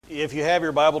If you have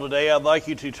your Bible today, I'd like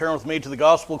you to turn with me to the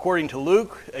Gospel according to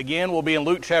Luke. Again, we'll be in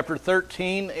Luke chapter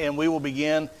 13, and we will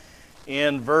begin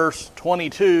in verse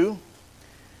 22.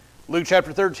 Luke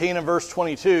chapter 13 and verse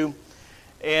 22.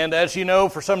 And as you know,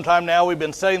 for some time now, we've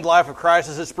been studying the life of Christ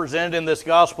as it's presented in this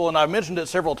Gospel, and I've mentioned it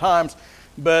several times.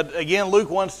 But again, Luke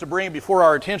wants to bring it before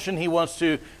our attention. He wants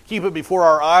to keep it before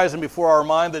our eyes and before our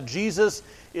mind that Jesus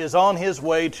is on his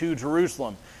way to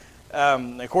Jerusalem.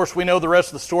 Of course, we know the rest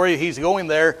of the story. He's going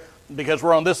there because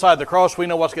we're on this side of the cross. We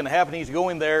know what's going to happen. He's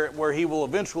going there where he will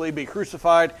eventually be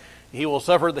crucified. He will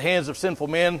suffer at the hands of sinful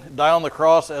men, die on the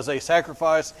cross as a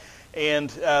sacrifice. And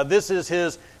this is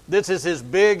his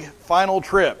big final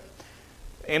trip.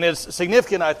 And it's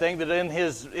significant, I think, that in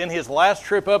his last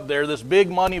trip up there, this big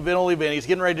monumental event, he's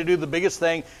getting ready to do the biggest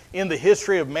thing in the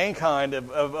history of mankind,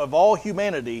 of all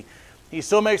humanity. He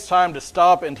still makes time to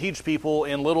stop and teach people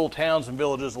in little towns and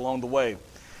villages along the way.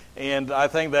 And I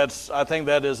think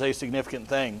that is a significant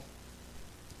thing.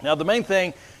 Now, the main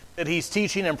thing that he's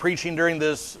teaching and preaching during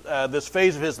this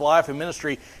phase of his life and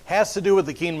ministry has to do with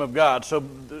the kingdom of God. So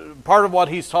part of what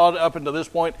he's taught up until this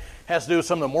point has to do with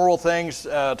some of the moral things,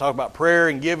 talk about prayer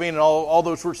and giving and all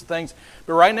those sorts of things.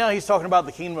 But right now he's talking about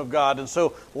the kingdom of God. And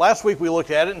so last week we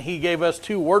looked at it, and he gave us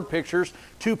two word pictures,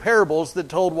 two parables that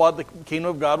told what the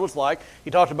kingdom of God was like.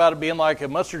 He talked about it being like a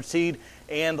mustard seed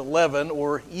and leaven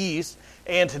or yeast.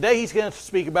 And today he's going to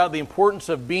speak about the importance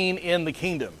of being in the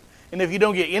kingdom. And if you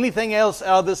don't get anything else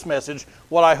out of this message,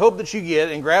 what I hope that you get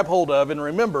and grab hold of and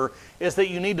remember is that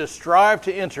you need to strive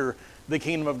to enter the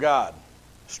kingdom of God.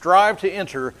 Strive to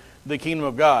enter the kingdom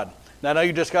of God. Now, I know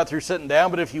you just got through sitting down,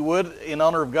 but if you would, in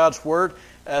honor of God's word,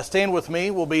 stand with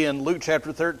me. We'll be in Luke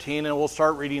chapter 13, and we'll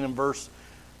start reading in verse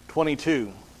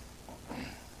 22.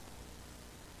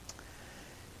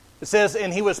 It says,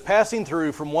 "And he was passing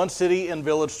through from one city and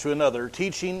village to another,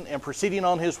 teaching and proceeding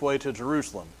on his way to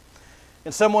Jerusalem.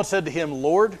 And someone said to him,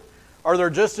 'Lord, are there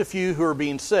just a few who are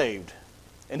being saved?'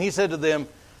 And he said to them,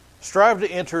 'Strive to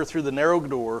enter through the narrow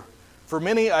door, for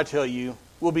many, I tell you,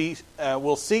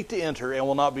 will seek to enter and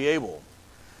will not be able.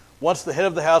 Once the head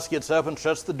of the house gets up and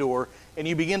shuts the door, and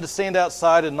you begin to stand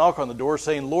outside and knock on the door,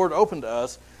 saying, "Lord, open to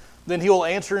us," then he will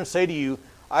answer and say to you,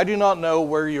 "I do not know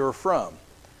where you are from."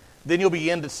 Then you'll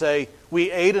begin to say,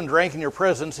 "We ate and drank in your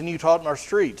presence, and you taught in our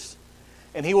streets."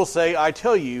 And he will say, "I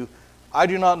tell you, I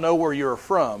do not know where you are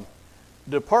from.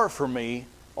 Depart from me,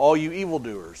 all you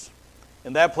evildoers."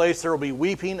 In that place there will be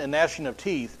weeping and gnashing of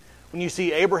teeth when you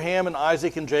see Abraham and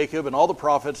Isaac and Jacob and all the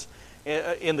prophets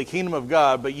in the kingdom of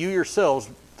God, but you yourselves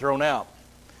thrown out.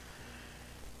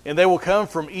 And they will come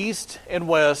from east and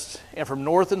west and from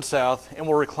north and south, and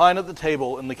will recline at the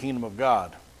table in the kingdom of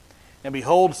God. And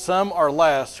behold, some are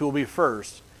last who will be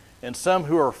first, and some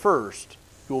who are first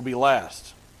who will be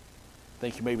last.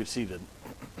 Thank you. You may be seated.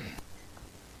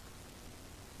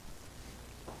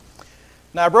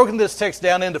 Now, I've broken this text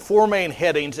down into four main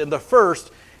headings, and the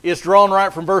first is drawn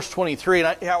right from verse 23.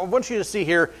 And I want you to see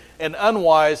here an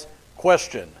unwise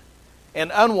question.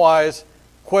 An unwise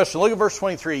question. Look at verse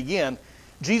 23 again.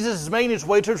 Jesus is making his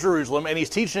way to Jerusalem, and he's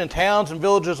teaching in towns and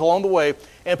villages along the way,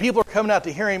 and people are coming out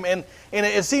to hear him. And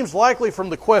it seems likely from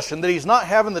the question that he's not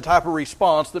having the type of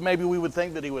response that maybe we would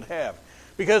think that he would have.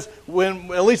 Because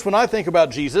at least when I think about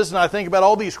Jesus, and I think about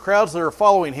all these crowds that are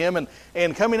following him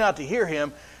and coming out to hear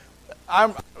him,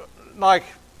 I'm like,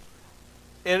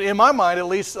 in my mind at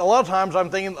least, a lot of times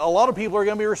I'm thinking a lot of people are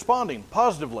going to be responding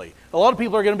positively. A lot of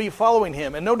people are going to be following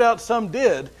him, and no doubt some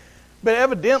did, but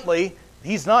evidently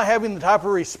he's not having the type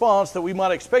of response that we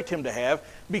might expect him to have,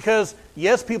 because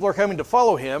yes, people are coming to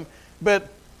follow him, but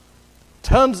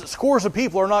scores of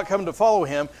people are not coming to follow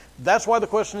him. That's why the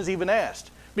question is even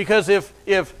asked. Because if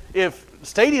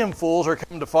stadium fools are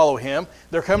coming to follow him,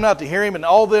 they're coming out to hear him, and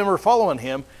all of them are following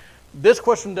him, this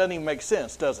question doesn't even make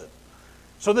sense, does it?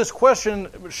 So this question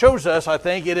shows us, I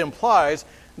think, it implies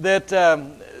that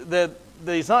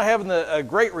he's not having a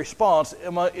great response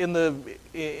in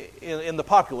the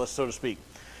populace, so to speak.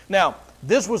 Now,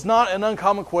 this was not an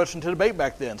uncommon question to debate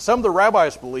back then. Some of the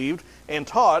rabbis believed and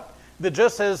taught that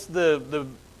just as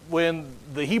when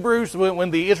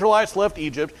the Israelites left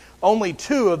Egypt, only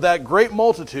two of that great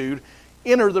multitude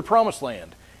entered the promised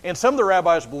land. And some of the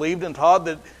rabbis believed and taught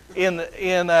that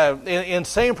in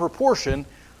same proportion,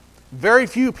 very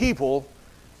few people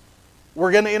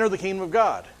were going to enter the kingdom of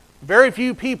God. Very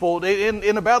few people,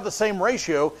 in about the same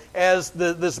ratio as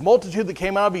this multitude that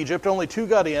came out of Egypt, only two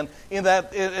got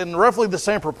in roughly the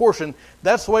same proportion.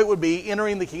 That's the way it would be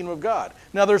entering the kingdom of God.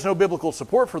 Now, there's no biblical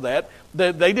support for that.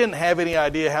 They didn't have any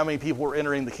idea how many people were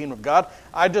entering the kingdom of God.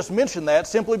 I just mentioned that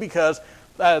simply because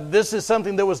this is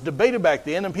something that was debated back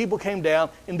then, and people came down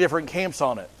in different camps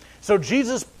on it. So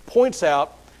Jesus points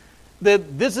out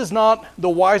that this is not the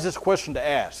wisest question to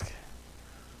ask.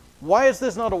 Why is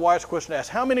this not a wise question to ask?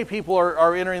 How many people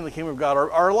are entering the kingdom of God?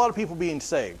 Are a lot of people being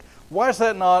saved? Why is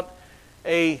that not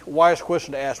a wise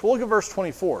question to ask? Well, look at verse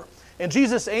 24. And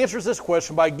Jesus answers this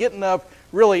question by getting up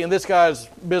really in this guy's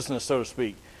business, so to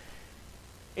speak.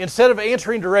 Instead of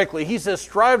answering directly, he says,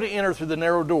 strive to enter through the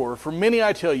narrow door, for many,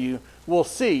 I tell you, will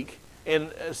seek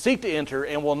to enter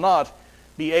and will not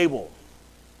be able.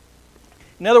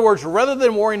 In other words, rather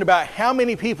than worrying about how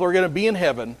many people are going to be in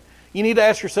heaven, you need to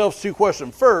ask yourselves two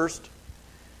questions. First,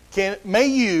 may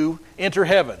you enter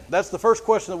heaven? That's the first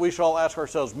question that we should all ask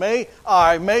ourselves. May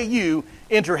you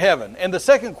enter heaven? And the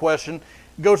second question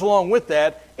goes along with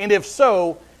that, and if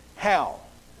so, how?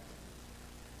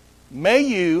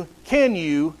 Can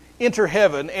you enter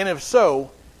heaven? And if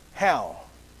so, how?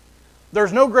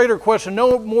 There's no greater question,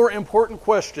 no more important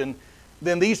question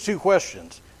than these two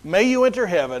questions. May you enter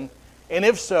heaven? And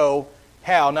if so,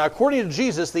 how? Now, according to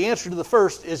Jesus, the answer to the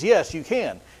first is yes, you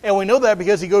can. And we know that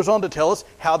because he goes on to tell us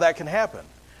how that can happen.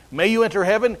 May you enter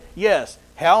heaven? Yes.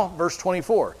 How? Verse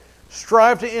 24.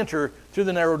 Strive to enter through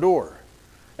the narrow door.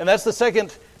 And that's the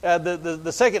second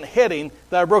the second heading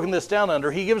that I've broken this down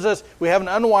under. He gives us, we have an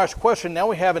unwise question, now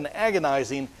we have an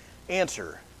agonizing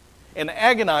answer. An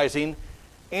agonizing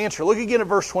answer. Look again at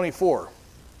verse 24.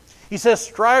 He says,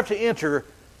 strive to enter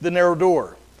the narrow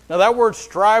door. Now that word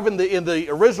strive in the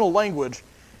original language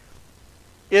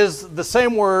is the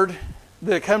same word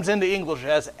that comes into English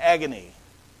as agony.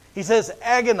 He says,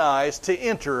 agonize to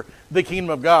enter the kingdom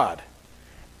of God.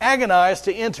 Agonize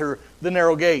to enter the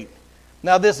narrow gate.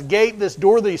 Now this gate, this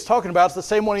door that he's talking about is the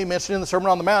same one he mentioned in the Sermon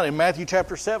on the Mount in Matthew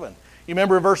chapter 7. You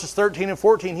remember in verses 13 and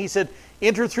 14, he said,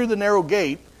 enter through the narrow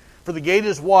gate, for the gate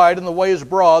is wide and the way is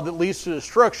broad that leads to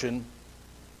destruction,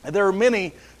 and there are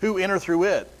many who enter through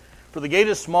it. For the gate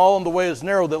is small and the way is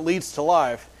narrow that leads to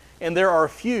life, and there are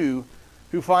few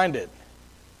who find it.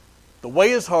 The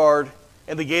way is hard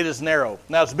and the gate is narrow.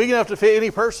 Now it's big enough to fit any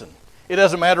person. It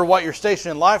doesn't matter what your station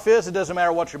in life is. It doesn't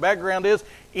matter what your background is.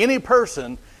 Any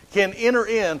person can enter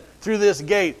in through this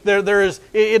gate.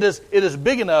 It is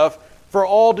big enough for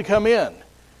all to come in.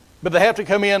 But they have to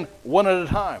come in one at a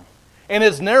time. And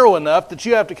it's narrow enough that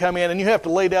you have to come in and you have to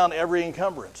lay down every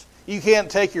encumbrance. You can't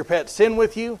take your pet sin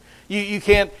with you. You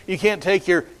can't take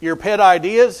your pet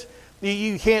ideas.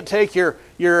 You can't take your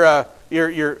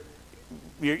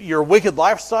wicked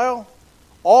lifestyle.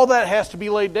 All that has to be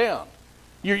laid down.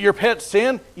 Your pet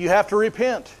sin, you have to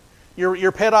repent.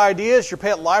 Your pet ideas, your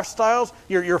pet lifestyles,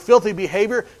 your filthy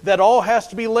behavior, that all has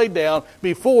to be laid down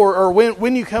before or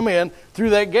when you come in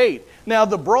through that gate. Now,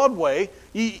 the broad way,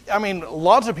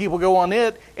 lots of people go on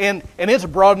it, and it's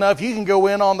broad enough. You can go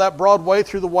in on that broad way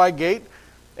through the wide gate,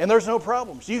 and there's no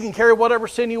problems. You can carry whatever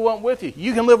sin you want with you.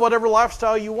 You can live whatever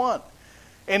lifestyle you want.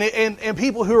 And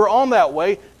people who are on that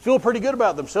way feel pretty good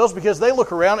about themselves because they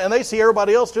look around and they see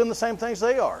everybody else doing the same things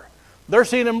they are. They're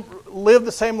seeing them live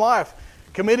the same life,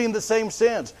 committing the same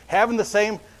sins, having the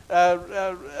same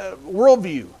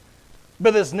worldview.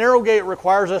 But this narrow gate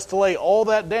requires us to lay all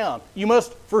that down. You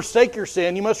must forsake your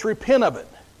sin. You must repent of it.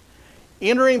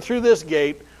 Entering through this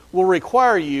gate will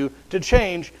require you to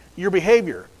change your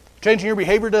behavior. Changing your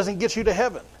behavior doesn't get you to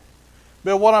heaven.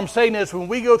 But what I'm saying is when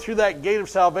we go through that gate of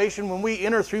salvation, when we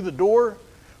enter through the door,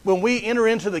 when we enter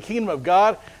into the kingdom of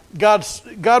God,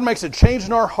 God makes a change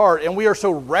in our heart, and we are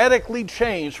so radically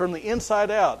changed from the inside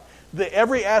out that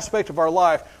every aspect of our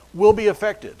life will be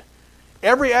affected.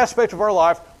 Every aspect of our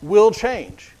life will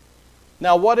change.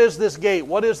 Now, what is this gate?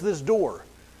 What is this door?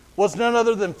 Well, it's none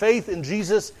other than faith in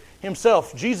Jesus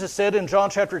himself. Jesus said in John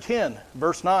chapter 10,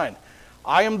 verse 9,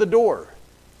 I am the door.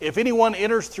 If anyone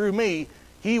enters through me,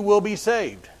 he will be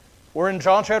saved. Or in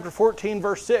John chapter 14,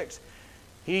 verse 6,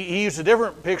 he used a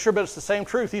different picture, but it's the same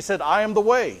truth. He said, I am the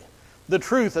way, the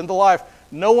truth, and the life.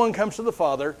 No one comes to the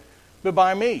Father but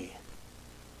by me.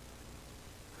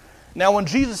 Now, when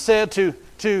Jesus said to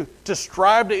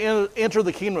strive to enter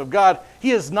the kingdom of God,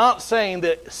 he is not saying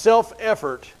that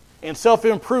self-effort and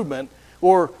self-improvement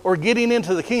or getting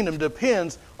into the kingdom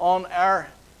depends on our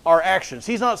actions.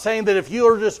 He's not saying that if you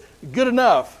are just good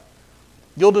enough,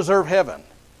 you'll deserve heaven.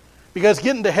 Because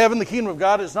getting to heaven, the kingdom of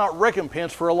God, is not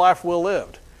recompense for a life well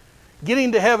lived.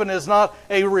 Getting to heaven is not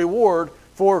a reward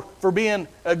for being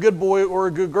a good boy or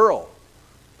a good girl.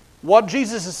 What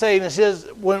Jesus is saying is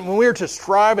when we're to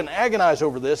strive and agonize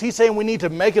over this, he's saying we need to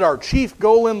make it our chief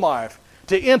goal in life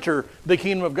to enter the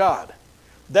kingdom of God.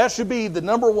 That should be the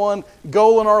number one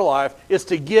goal in our life, is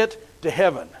to get to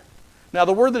heaven. Now,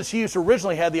 the word that's used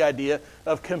originally had the idea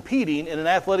of competing in an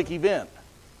athletic event.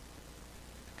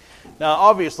 Now,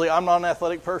 obviously, I'm not an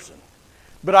athletic person.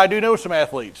 but I do know some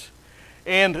athletes.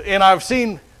 And I've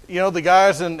seen, the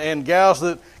guys and gals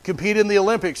that compete in the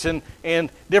Olympics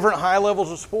and different high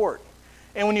levels of sport.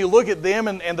 And when you look at them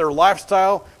and their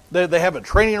lifestyle, they have a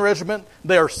training regimen.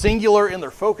 They are singular in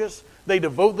their focus. They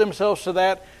devote themselves to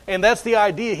that. And that's the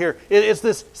idea here. It's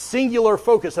this singular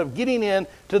focus of getting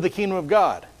into the kingdom of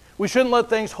God. We shouldn't let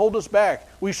things hold us back.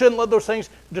 We shouldn't let those things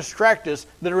distract us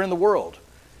that are in the world.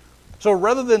 So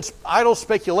rather than idle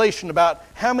speculation about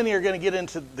how many are going to get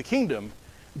into the kingdom,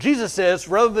 Jesus says,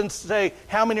 rather than say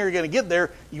how many are going to get there,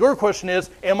 your question is,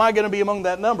 am I going to be among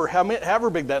that number,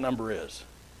 however big that number is?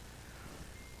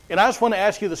 And I just want to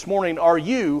ask you this morning, are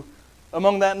you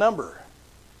among that number?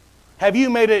 Have you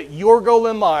made it your goal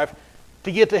in life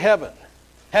to get to heaven?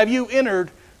 Have you entered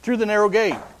through the narrow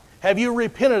gate? Have you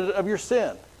repented of your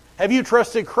sin? Have you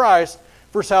trusted Christ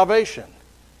for salvation?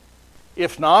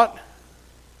 If not,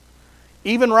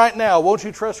 even right now, won't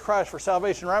you trust Christ for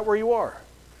salvation right where you are?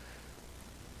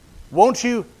 Won't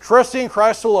you trust in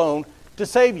Christ alone to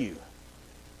save you?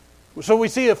 So we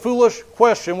see a foolish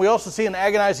question. We also see an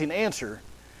agonizing answer.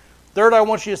 Third, I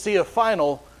want you to see a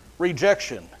final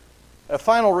rejection. A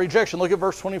final rejection. Look at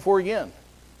verse 24 again.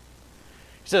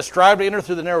 He says, strive to enter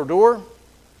through the narrow door.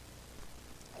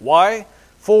 Why?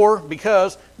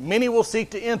 Because many will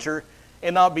seek to enter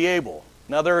and not be able.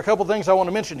 Now there are a couple things I want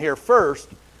to mention here. First,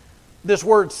 this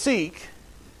word seek,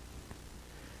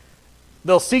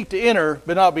 they'll seek to enter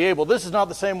but not be able. This is not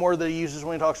the same word that he uses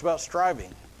when he talks about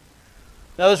striving.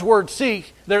 Now this word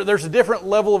seek, there's a different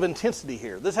level of intensity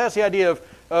here. This has the idea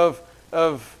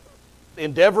of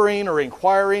endeavoring or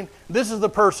inquiring. This is the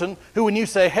person who, when you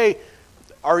say, hey,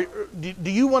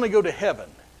 do you want to go to heaven?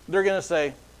 They're going to say,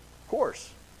 of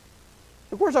course.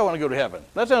 Of course I want to go to heaven.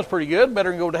 That sounds pretty good. Better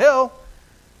than go to hell.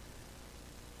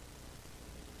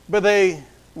 But they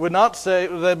would not say,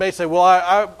 they may say, well,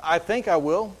 I think I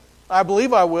will. I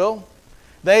believe I will.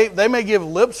 They may give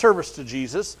lip service to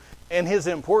Jesus and His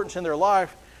importance in their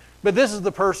life, but this is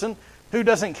the person who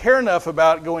doesn't care enough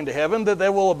about going to heaven that they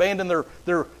will abandon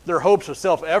their hopes of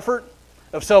self-effort,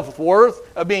 of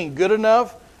self-worth, of being good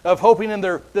enough, of hoping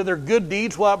that their good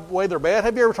deeds will outweigh their bad.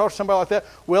 Have you ever talked to somebody like that?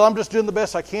 Well, I'm just doing the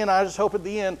best I can. I just hope at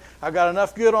the end I've got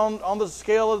enough good on the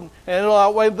scale and it'll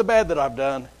outweigh the bad that I've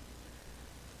done.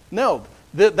 No,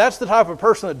 that's the type of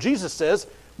person that Jesus says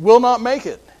will not make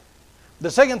it.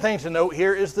 The second thing to note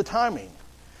here is the timing.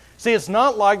 See, it's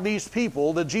not like these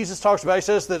people that Jesus talks about. He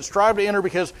says that strive to enter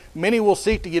because many will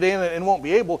seek to get in and won't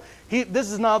be able.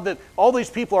 This is not that all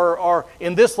these people are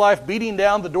in this life beating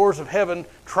down the doors of heaven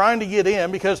trying to get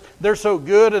in because they're so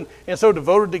good and so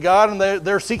devoted to God and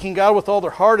they're seeking God with all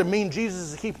their heart and mean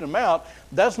Jesus is keeping them out.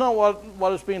 That's not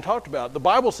what is being talked about. The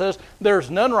Bible says there's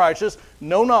none righteous,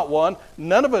 no, not one.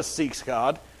 None of us seeks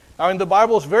God. I mean, the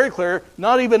Bible is very clear.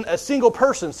 Not even a single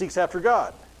person seeks after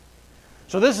God.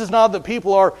 So this is not that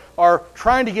people are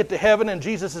trying to get to heaven and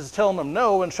Jesus is telling them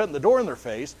no and shutting the door in their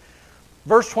face.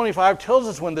 Verse 25 tells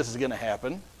us when this is going to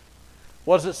happen.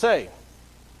 What does it say?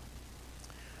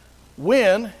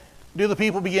 When do the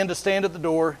people begin to stand at the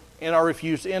door and are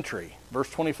refused entry? Verse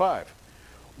 25.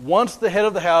 Once the head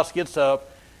of the house gets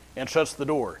up and shuts the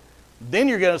door. Then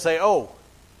you're going to say, oh,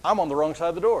 I'm on the wrong side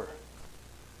of the door.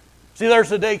 See,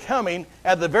 there's a day coming,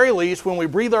 at the very least, when we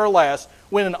breathe our last,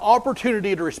 when an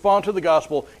opportunity to respond to the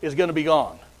gospel is going to be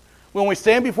gone. When we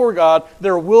stand before God,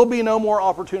 there will be no more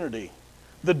opportunity.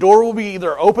 The door will be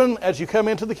either open as you come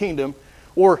into the kingdom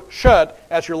or shut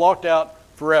as you're locked out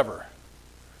forever.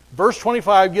 Verse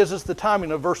 25 gives us the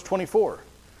timing of verse 24.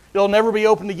 It'll never be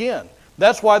opened again.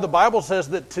 That's why the Bible says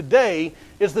that today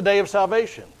is the day of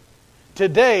salvation.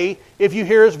 Today, if you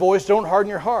hear His voice, don't harden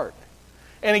your heart.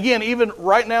 And again, even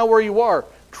right now where you are,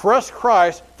 trust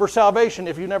Christ for salvation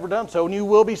if you've never done so, and you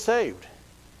will be saved.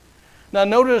 Now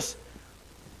notice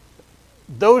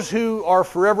those who are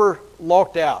forever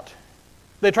locked out.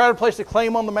 They try to place a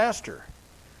claim on the Master.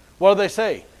 What do they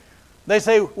say? They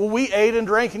say, well, we ate and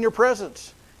drank in your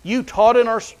presence. You taught in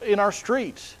our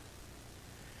streets.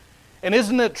 And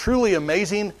isn't it truly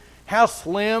amazing how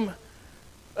slim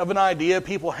of an idea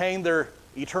people hang their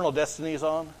eternal destinies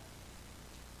on?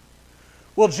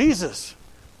 Well, Jesus,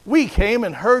 we came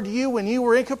and heard you when you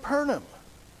were in Capernaum.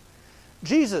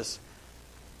 Jesus,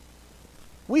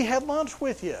 we had lunch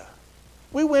with you.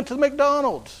 We went to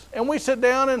McDonald's and we sat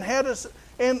down and had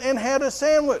a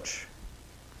sandwich.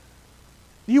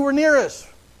 You were near us.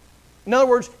 In other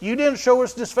words, you didn't show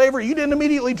us disfavor. You didn't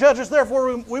immediately judge us.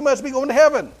 Therefore, we must be going to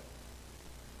heaven.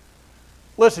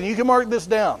 Listen, you can mark this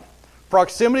down.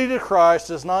 Proximity to Christ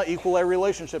does not equal a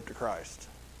relationship to Christ.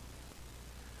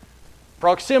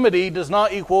 Proximity does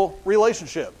not equal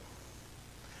relationship.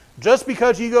 Just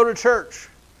because you go to church,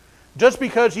 just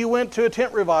because you went to a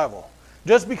tent revival,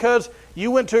 just because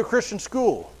you went to a Christian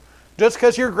school, just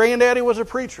because your granddaddy was a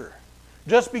preacher,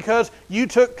 just because you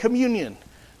took communion,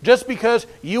 just because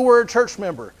you were a church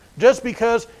member, just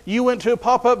because you went to a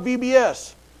pop-up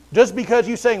VBS, just because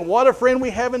you sang, "What a friend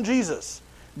we have in Jesus,"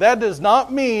 that does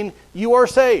not mean you are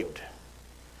saved.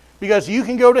 Because you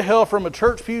can go to hell from a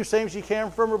church pew same as you can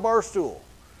from a bar stool.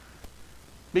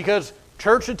 Because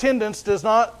church attendance does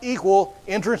not equal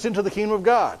entrance into the kingdom of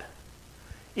God.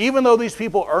 Even though these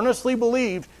people earnestly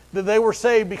believed that they were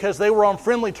saved because they were on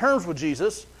friendly terms with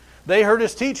Jesus, they heard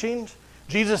His teachings.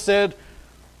 Jesus said,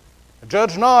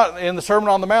 "Judge not," in the Sermon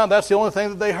on the Mount. That's the only thing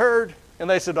that they heard. And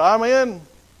they said, "I'm in.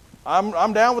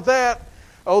 I'm down with that."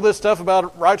 Oh, this stuff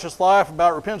about righteous life,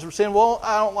 about repentance of sin. Well,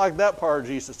 I don't like that part of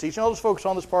Jesus' teaching. I'll just focus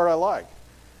on this part I like.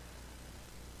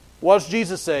 What does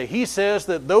Jesus say? He says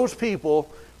that those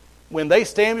people, when they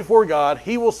stand before God,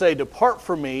 He will say, "Depart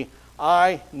from me,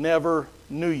 I never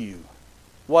knew you."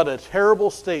 What a terrible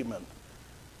statement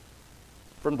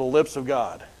from the lips of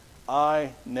God.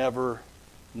 I never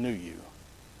knew you.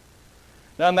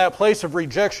 Now in that place of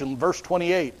rejection, verse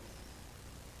 28,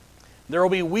 there will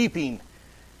be weeping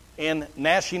and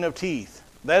gnashing of teeth.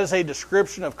 That is a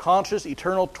description of conscious,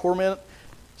 eternal torment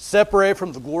separated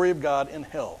from the glory of God in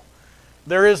hell.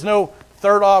 There is no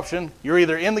third option. You're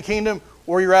either in the kingdom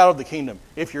or you're out of the kingdom.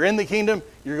 If you're in the kingdom,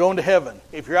 you're going to heaven.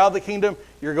 If you're out of the kingdom,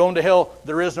 you're going to hell.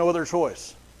 There is no other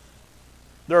choice.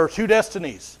 There are two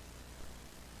destinies.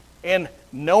 And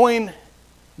knowing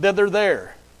that they're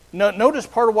there, notice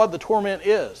part of what the torment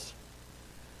is.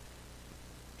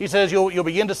 He says, you'll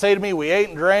begin to say to me, "We ate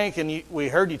and drank, and we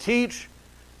heard you teach."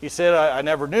 He said, I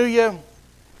never knew you.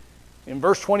 In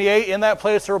verse 28, in that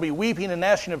place there will be weeping and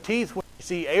gnashing of teeth when you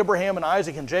see Abraham and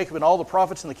Isaac and Jacob and all the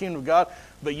prophets in the kingdom of God,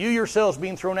 but you yourselves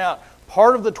being thrown out.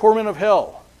 Part of the torment of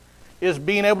hell is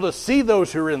being able to see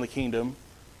those who are in the kingdom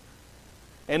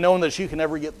and knowing that you can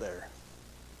never get there.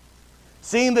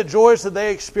 Seeing the joys that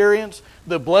they experience,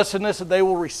 the blessedness that they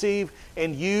will receive,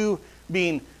 and you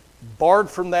being barred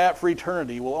from that for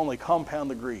eternity will only compound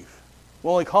the grief,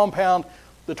 will only compound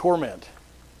the torment.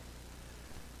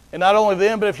 And not only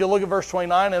them, but if you look at verse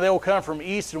 29, "And they will come from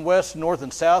east and west, north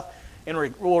and south, and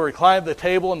will recline at the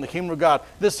table in the kingdom of God."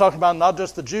 This is talking about not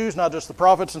just the Jews, not just the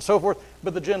prophets and so forth,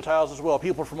 but the Gentiles as well.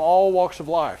 People from all walks of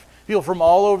life. People from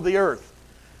all over the earth.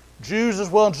 Jews as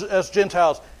well as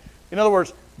Gentiles. In other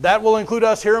words, that will include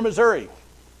us here in Missouri.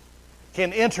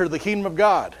 Can enter the kingdom of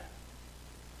God.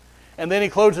 And then he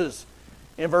closes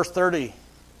in verse 30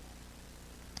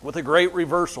 with a great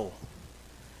reversal.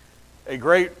 A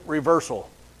great reversal.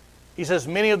 He says,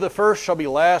 "Many of the first shall be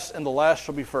last, and the last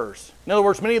shall be first." In other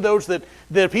words, many of those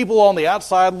that people on the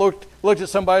outside looked at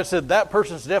somebody and said, "That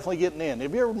person's definitely getting in."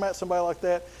 Have you ever met somebody like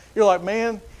that? You're like,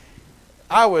 "Man,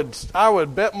 I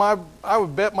would bet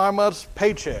my month's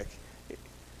paycheck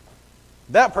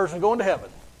that person going to heaven.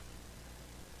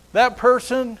 That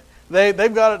person,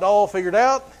 they've got it all figured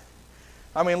out.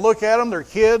 I mean, look at them. Their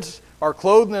kids are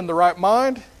clothed in the right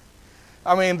mind.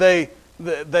 I mean,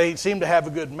 they seem to have a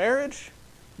good marriage.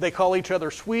 They call each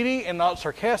other sweetie and not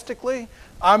sarcastically.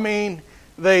 I mean,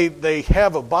 they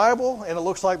have a Bible, and it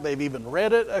looks like they've even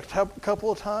read it a couple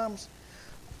of times.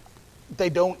 They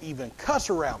don't even cuss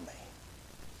around me.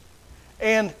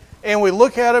 And we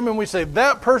look at them and we say,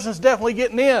 that person's definitely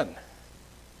getting in.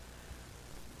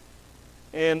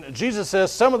 And Jesus says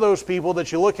some of those people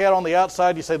that you look at on the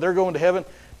outside, you say they're going to heaven,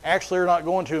 actually are not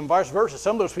going to, and vice versa.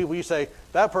 Some of those people you say,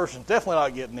 that person's definitely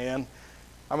not getting in.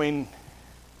 I mean,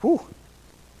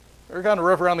 they're kind of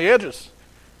rough around the edges.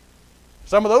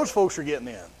 Some of those folks are getting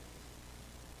in.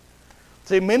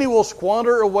 See, many will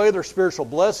squander away their spiritual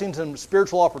blessings and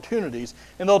spiritual opportunities,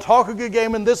 and they'll talk a good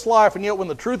game in this life, and yet when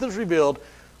the truth is revealed,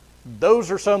 those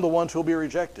are some of the ones who will be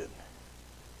rejected.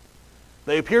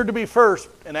 They appeared to be first,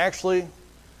 and actually,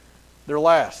 they're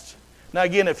last. Now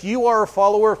again, if you are a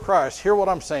follower of Christ, hear what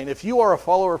I'm saying. If you are a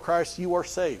follower of Christ, you are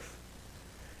safe.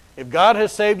 If God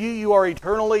has saved you, you are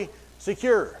eternally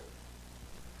secure.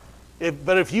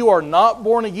 But if you are not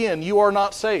born again, you are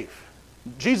not safe.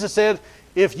 Jesus said,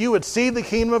 if you would see the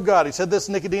kingdom of God, he said this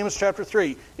in Nicodemus chapter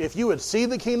 3, if you would see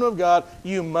the kingdom of God,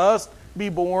 you must be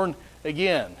born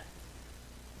again.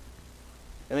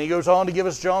 And he goes on to give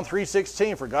us John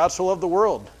 3:16, for God so loved the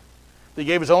world that he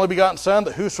gave his only begotten Son,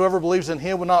 that whosoever believes in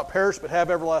him would not perish but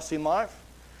have everlasting life.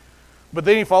 But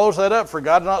then he follows that up, for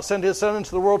God did not send his Son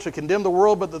into the world to condemn the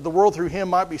world, but that the world through him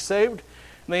might be saved.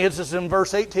 And then he hits us in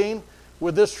verse 18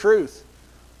 with this truth,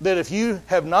 that if you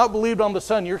have not believed on the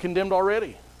Son, you're condemned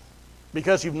already,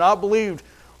 because you've not believed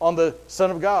on the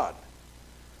Son of God.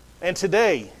 And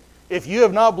today, If you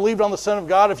have not believed on the Son of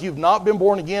God, if you've not been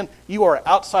born again, you are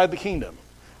outside the kingdom.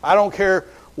 I don't care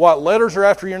what letters are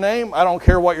after your name. I don't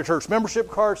care what your church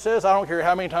membership card says. I don't care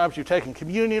how many times you've taken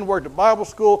communion, worked at Bible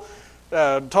school,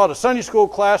 taught a Sunday school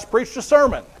class, preached a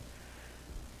sermon.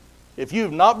 If you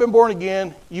have not been born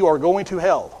again, you are going to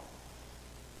hell.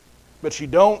 But you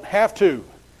don't have to.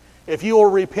 If you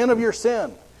will repent of your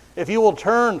sin, if you will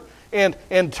turn and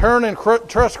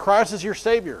trust Christ as your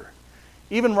Savior,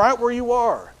 even right where you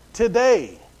are,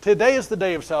 today is the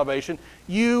day of salvation,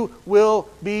 you will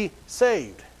be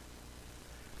saved.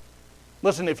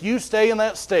 Listen, if you stay in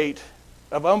that state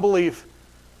of unbelief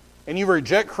and you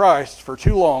reject Christ for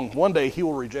too long, one day He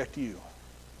will reject you.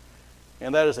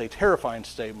 And that is a terrifying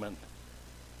statement,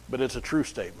 but it's a true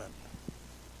statement.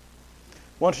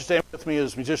 Why don't you stand with me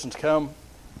as musicians come?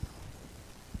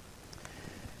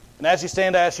 And as you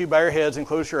stand, I ask you, bow your heads and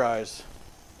close your eyes.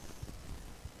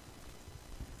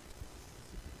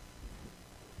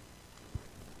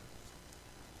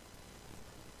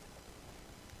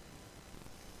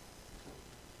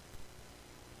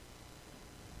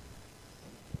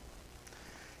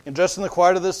 And just in the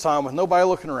quiet of this time, with nobody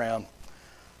looking around,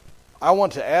 I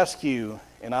want to ask you,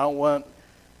 and I don't want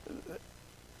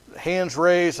hands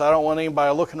raised, I don't want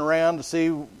anybody looking around to see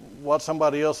what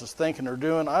somebody else is thinking or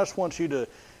doing. I just want you to,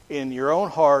 in your own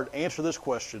heart, answer this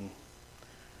question.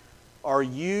 Are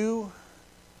you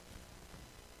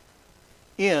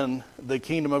in the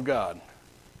kingdom of God?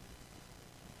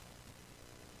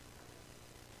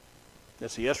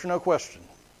 It's a yes or no question.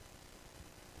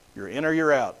 You're in or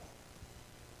you're out.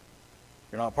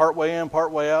 You're not part way in,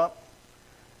 part way out.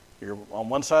 You're on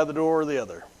one side of the door or the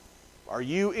other. Are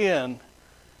you in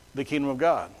the kingdom of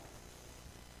God?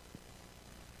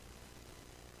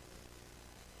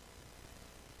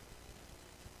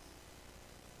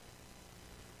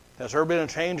 Has there been a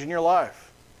change in your life?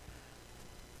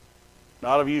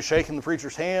 Not of you shaking the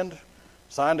preacher's hand,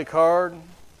 signed a card,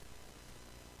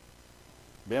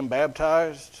 been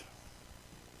baptized,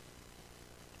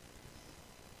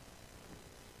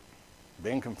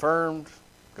 been confirmed,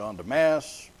 gone to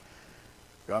Mass,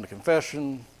 gone to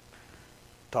confession,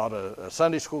 taught a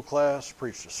Sunday school class,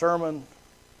 preached a sermon.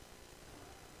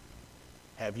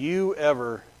 Have you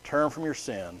ever turned from your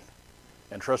sin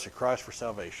and trusted Christ for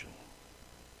salvation?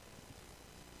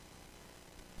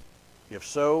 If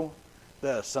so,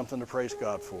 that is something to praise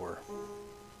God for.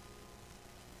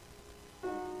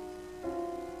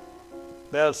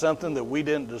 That is something that we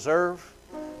didn't deserve.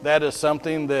 That is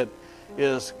something that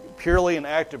is purely an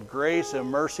act of grace and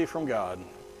mercy from God.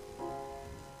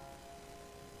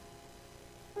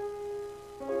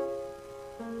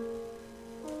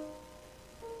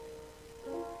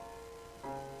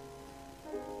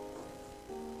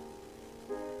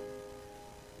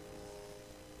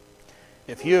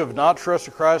 If you have not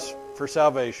trusted Christ for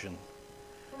salvation,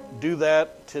 do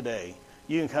that today.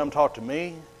 You can come talk to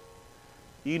me.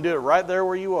 You can do it right there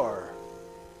where you are.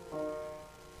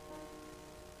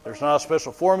 There's not a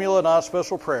special formula, not a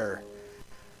special prayer.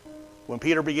 When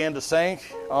Peter began to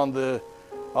sink on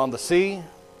the sea,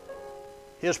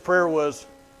 his prayer was,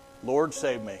 Lord,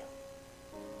 save me.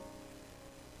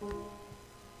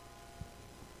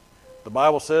 The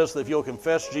Bible says that if you'll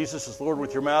confess Jesus as Lord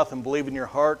with your mouth and believe in your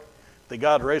heart that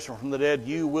God raised him from the dead,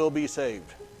 you will be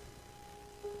saved.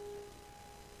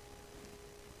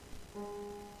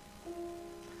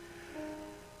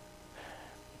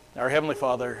 Our Heavenly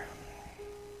Father,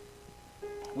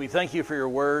 we thank you for your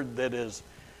word that is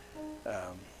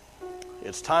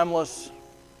it's timeless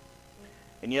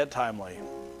and yet timely.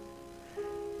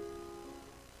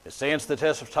 It stands the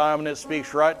test of time and it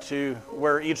speaks right to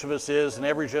where each of us is in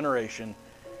every generation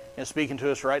and speaking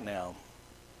to us right now.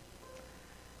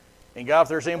 And God, if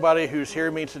there's anybody who's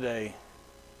hearing me today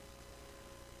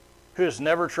who has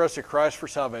never trusted Christ for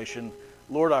salvation,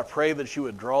 Lord, I pray that you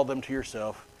would draw them to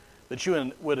yourself, that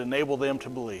you would enable them to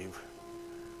believe.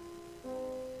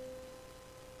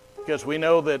 Because we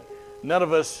know that none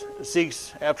of us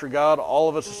seeks after God. All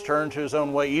of us has turned to his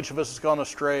own way. Each of us has gone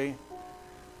astray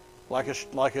like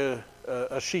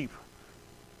a sheep.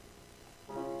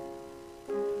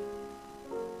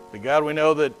 But God, we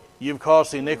know that you've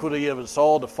caused the iniquity of us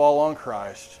all to fall on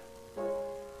Christ.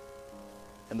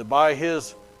 And that by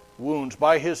his wounds,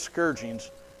 by his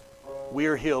scourgings, we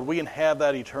are healed. We can have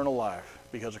that eternal life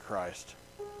because of Christ.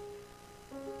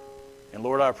 And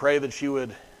Lord, I pray that you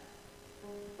would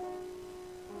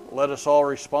let us all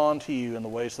respond to you in the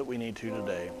ways that we need to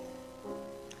today.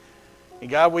 And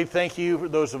God, we thank you for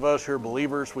those of us who are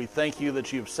believers. We thank you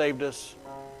that you have saved us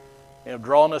and have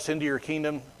drawn us into your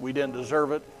kingdom. We didn't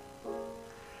deserve it.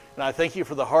 And I thank you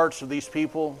for the hearts of these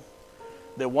people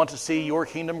that want to see your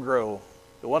kingdom grow,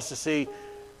 that wants to see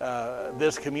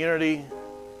this community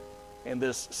and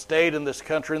this state and this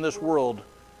country and this world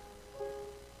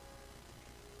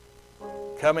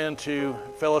come into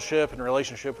fellowship and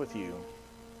relationship with you.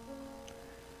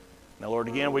 Now, Lord,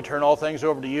 again, we turn all things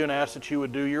over to you and ask that you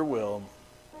would do your will.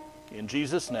 In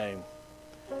Jesus' name,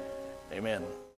 amen.